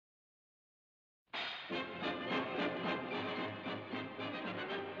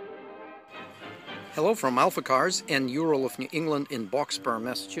Hello from Alpha Cars and Ural of New England in Boxborough,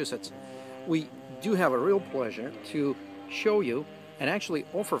 Massachusetts. We do have a real pleasure to show you and actually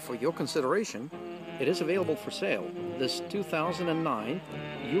offer for your consideration. It is available for sale. This 2009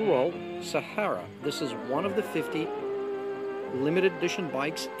 Ural Sahara. This is one of the 50 limited edition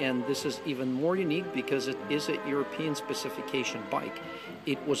bikes, and this is even more unique because it is a European specification bike.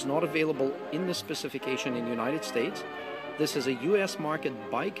 It was not available in the specification in the United States. This is a US market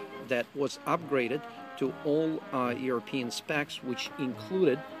bike that was upgraded to all European specs, which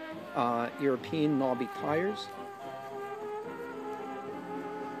included European Knobby Tires,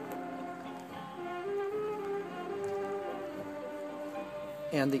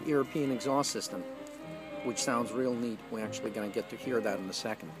 and the European exhaust system, which sounds real neat. We're actually going to get to hear that in a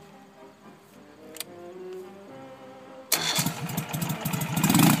second.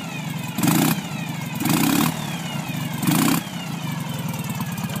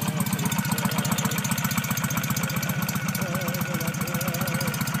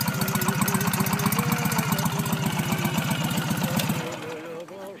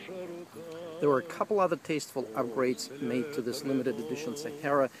 There were a couple other tasteful upgrades made to this limited edition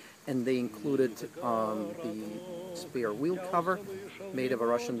Sahara, and they included the spare wheel cover made of a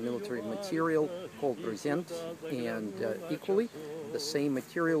Russian military material called Brezent, and equally the same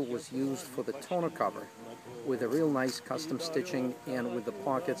material was used for the tonneau cover with a real nice custom stitching and with the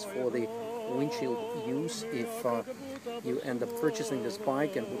pockets for the windshield use. If you end up purchasing this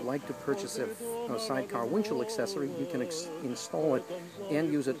bike and would like to purchase a sidecar windshield accessory, you can install it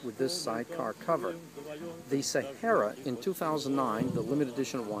and use it with this sidecar cover. The Sahara in 2009, the limited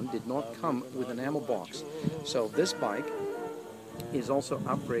edition one, did not come with an ammo box. So this bike is also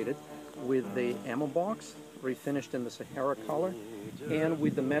upgraded with the ammo box, refinished in the Sahara color, and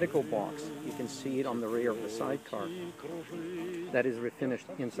with the medical box. You can see it on the rear of the sidecar. That is refinished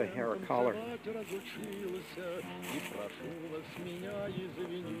in Sahara color.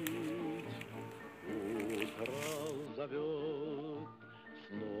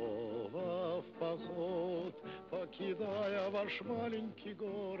 Снова в поход, покидая ваш маленький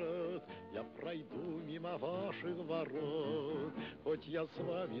город, я пройду мимо ваших ворот, хоть я с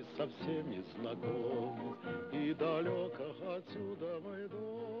вами совсем не знаком, и далеко отсюда мой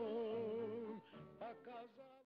дом.